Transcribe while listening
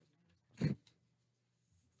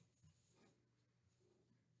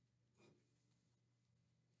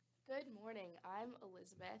Good morning. I'm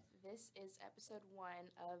Elizabeth. This is episode 1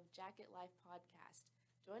 of Jacket Life podcast.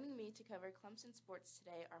 Joining me to cover Clemson sports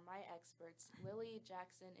today are my experts, Lily,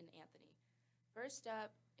 Jackson, and Anthony. First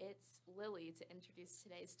up, it's Lily to introduce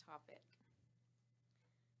today's topic.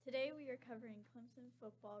 Today we are covering Clemson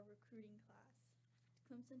football recruiting class.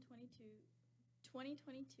 Clemson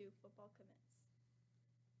 2022 football commits.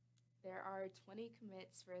 There are 20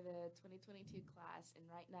 commits for the 2022 class, and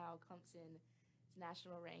right now Clemson's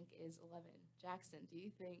national rank is 11. Jackson, do you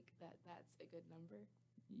think that that's a good number?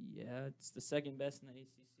 Yeah, it's the second best in the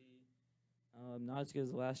ACC. Not as good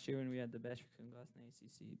as last year when we had the best recruiting class in the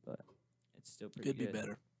ACC, but it's still pretty Could good. be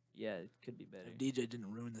better. Yeah, it could be better. If DJ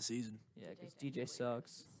didn't ruin the season. Yeah, because definitely DJ sucks. He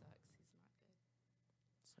sucks. He's not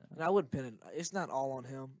good. So. And I wouldn't pin it. It's not all on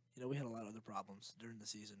him. You know, we had a lot of other problems during the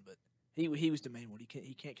season, but he was the main one. He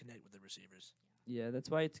can't connect with the receivers. Yeah, that's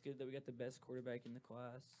why it's good that we got the best quarterback in the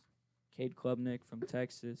class. Cade Klubnik from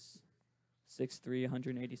Texas, 6'3",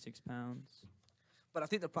 186 pounds. But I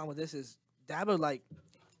think the problem with this is Dabo, like,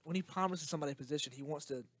 when he promises somebody a position, he wants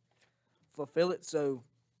to fulfill it. So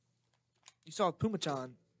you saw Pumachan,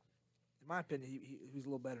 in my opinion, he was a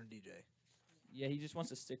little better than DJ. Yeah, he just wants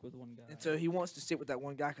to stick with one guy. And so he wants to stick with that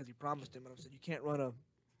one guy because he promised him. And I said, you can't run a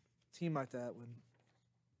team like that when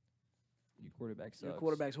Your quarterback sucks. your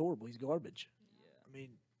quarterback's horrible. He's garbage. Yeah. I mean,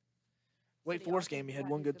 So Wake do y'all Forest think game, he had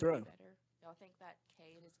that one he's good gonna throw. be better? Y'all think that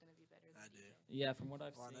Cade is going to be better than I DJ? do. Yeah, from what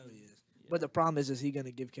I've Well, I seen. know he is. Yeah. But the problem is he going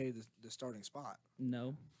to give Cade the starting spot?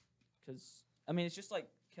 No, because I mean it's just like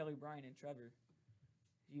Kelly Bryant and Trevor.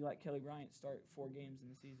 You let Kelly Bryant start 4 games in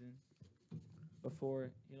the season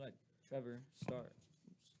before you let Trevor start.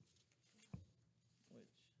 Oops. Which,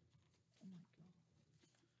 oh my god.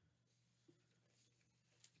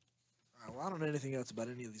 All right, well, I don't know anything else about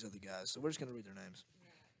any of these other guys, so we're just going to read their names.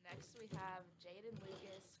 Yeah. Next, we have Jaedon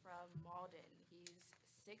Lucas from Malden. He's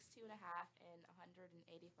 6'2" and a half and 185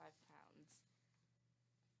 pounds.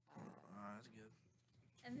 All right, that's good.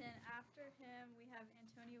 And then after him, we have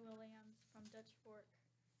Antonio Williams from Dutch Fork,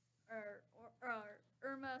 or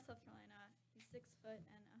Irma, South Carolina. He's 6 foot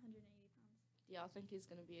and 180 pounds. Do y'all think he's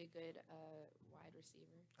going to be a good wide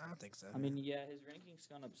receiver? I think so. I mean, yeah, his ranking's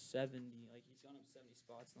gone up 70. Like he's gone up 70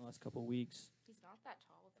 spots in the last couple weeks. He's not that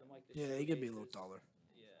tall, though. From like the yeah, he could be a little showcases.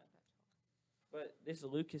 taller. Yeah. He's not that tall. But this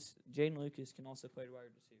Jaedon Lucas can also play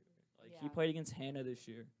wide receiver. Like he Yeah. played against Hannah this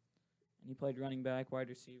year, and he played running back, wide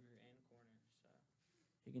receiver, and corner.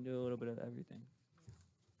 So he can do a little bit of everything.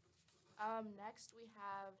 Next, we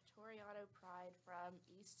have Toriano Pride from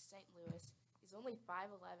East St. Louis. He's only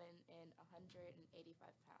 5'11" and 185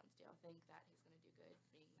 pounds. Do y'all think that he's going to do good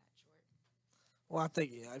being that short? Well, I think,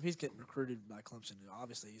 yeah, if he's getting recruited by Clemson,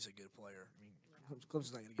 obviously he's a good player. I mean,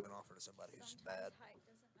 Clemson's not going to give an offer to somebody who's bad. Sometimes height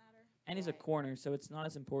doesn't matter. And he's a Right. corner, so it's not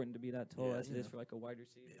as important to be that tall Yeah, as it is yeah. for like a wide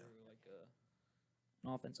receiver Yeah. or like an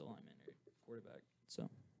offensive lineman or quarterback. So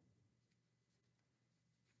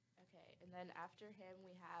Okay, and then after him,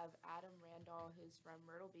 we have Adam Randall, who's from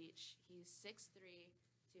Myrtle Beach. He's 6'3",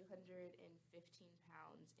 215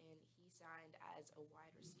 pounds, and he signed as a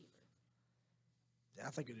wide receiver. Yeah,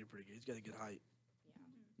 I think he'll do pretty good. He's got a good height.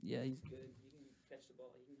 Yeah. yeah, he's good. He can catch the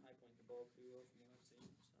ball. He can high point the ball pretty well from what I've seen.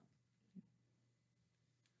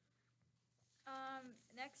 So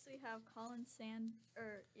Next we have Colin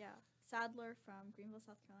Sadler from Greenville,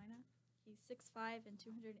 South Carolina. He's 6'5" and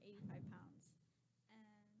 285 pounds.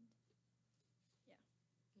 And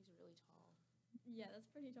He's really tall. yeah, that's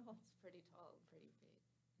pretty tall. He's pretty tall and pretty big.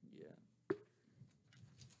 yeah.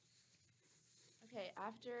 Okay,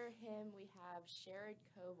 after him, we have Sherrod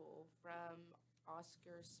Coble from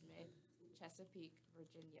Oscar Smith, Chesapeake,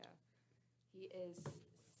 Virginia. He's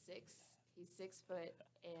 6 foot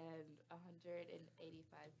and 185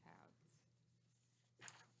 pounds.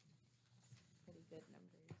 Pretty good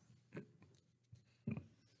numbers.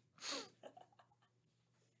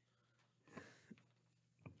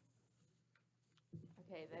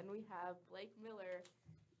 Okay, then we have Blake Miller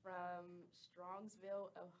from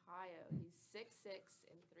Strongsville, Ohio. He's 6'6"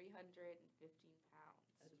 and 315 pounds.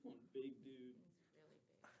 That's one big dude. He's really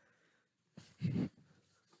big.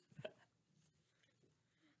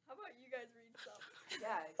 How about you guys read some?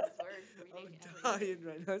 Yeah, because we're reading everything. dying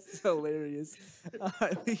right now. That's hilarious.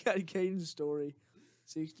 We got Caden Story,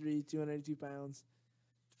 6'3", 282 pounds,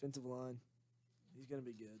 defensive line. He's going to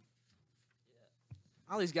be good. Yeah.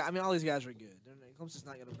 All these guys are good. Clemson's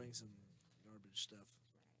not going to bring some garbage stuff.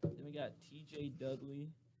 Then we got T.J. Dudley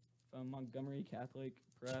from Montgomery Catholic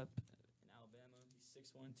Prep in Alabama. He's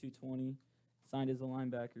 6'1", 220. Signed as a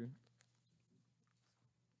linebacker.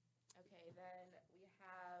 Okay, then we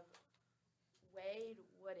have Wade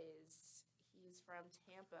Woodies. He's from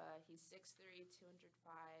Tampa. He's 6'3", 205,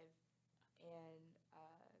 and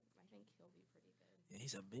I think he'll be pretty good. Yeah,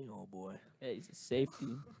 he's a big old boy. Yeah, he's a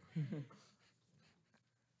safety.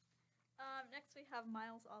 Next we have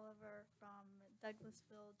Miles Oliver from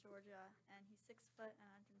Douglasville, Georgia, and he's 6 foot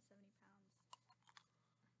and 170 pounds.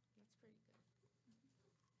 That's pretty good.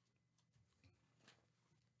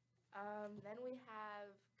 Then we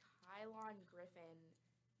have Kylon Griffin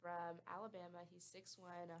from Alabama. He's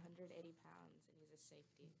 6'1", 180 pounds, and he's a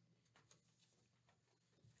safety.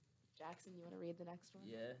 Jackson, you want to read the next one?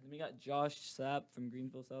 Yeah. Then we got Josh Sapp from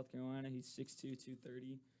Greenville, South Carolina. He's 6'2",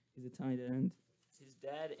 230. He's a tight end. His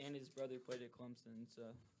dad and his brother played at Clemson, so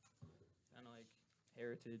kind of like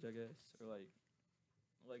heritage, I guess, or like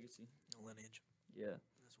legacy. Lineage. Yeah.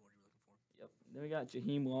 That's what you're looking for. Yep. Then we got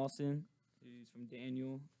Jaheim Lawson, who's from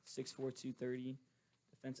Daniel, 6'4", 230,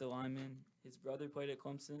 defensive lineman. His brother played at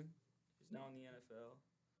Clemson. He's now in the NFL.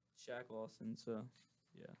 Shaq Lawson, so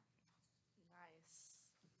yeah. Nice.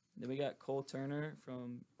 Then we got Cole Turner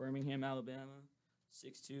from Birmingham, Alabama,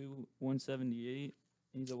 6'2", 178.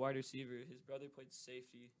 He's a wide receiver. His brother played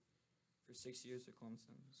safety for 6 years at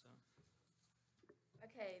Clemson. So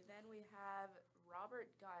Okay, then we have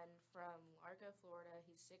Robert Gunn from Largo, Florida.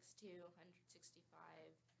 He's 6'2", 165.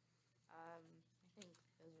 I think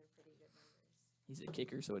those are pretty good numbers. he's a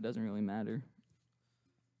kicker, so it doesn't really matter.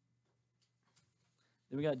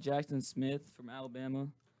 Then we got Jackson Smith from Alabama.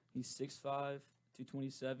 He's 6'5",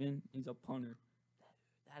 227. He's a punter.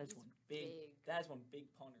 That is He's one big. big. That is one big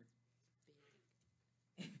punter.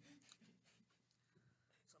 Big.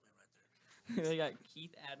 Something right there. They got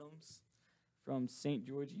Keith Adams from St.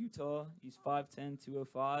 George, Utah. He's 5'10",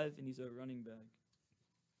 205, and he's a running back.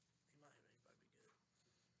 He might be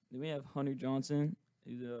good. Then we have Hunter Johnson,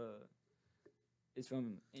 who is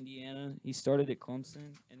from Indiana. He started at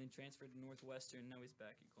Clemson and then transferred to Northwestern. Now he's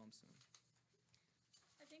back at Clemson.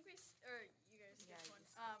 I think or you guys Yeah, skipped you one.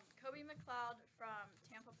 skipped. Kobe McLeod from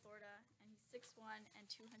Tampa, Florida, and he's 6'1" and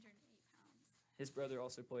 208 pounds. His brother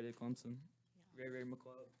also played at Clemson. Yeah. Ray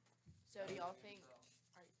McLeod. So do y'all think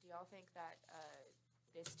that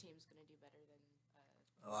this team's gonna do better than?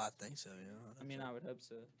 Oh, I think so. Yeah. I mean, I would hope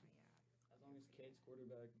so. Yeah. As long as Cade's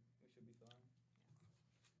quarterback, we should be fine.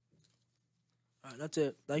 All right, that's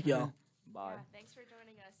it. Thank y'all. Bye. Yeah, thanks for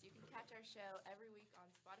joining us. You can catch our show every week on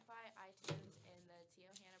Spotify, iTunes, and the Tio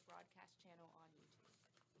Hannah broadcast channel on YouTube.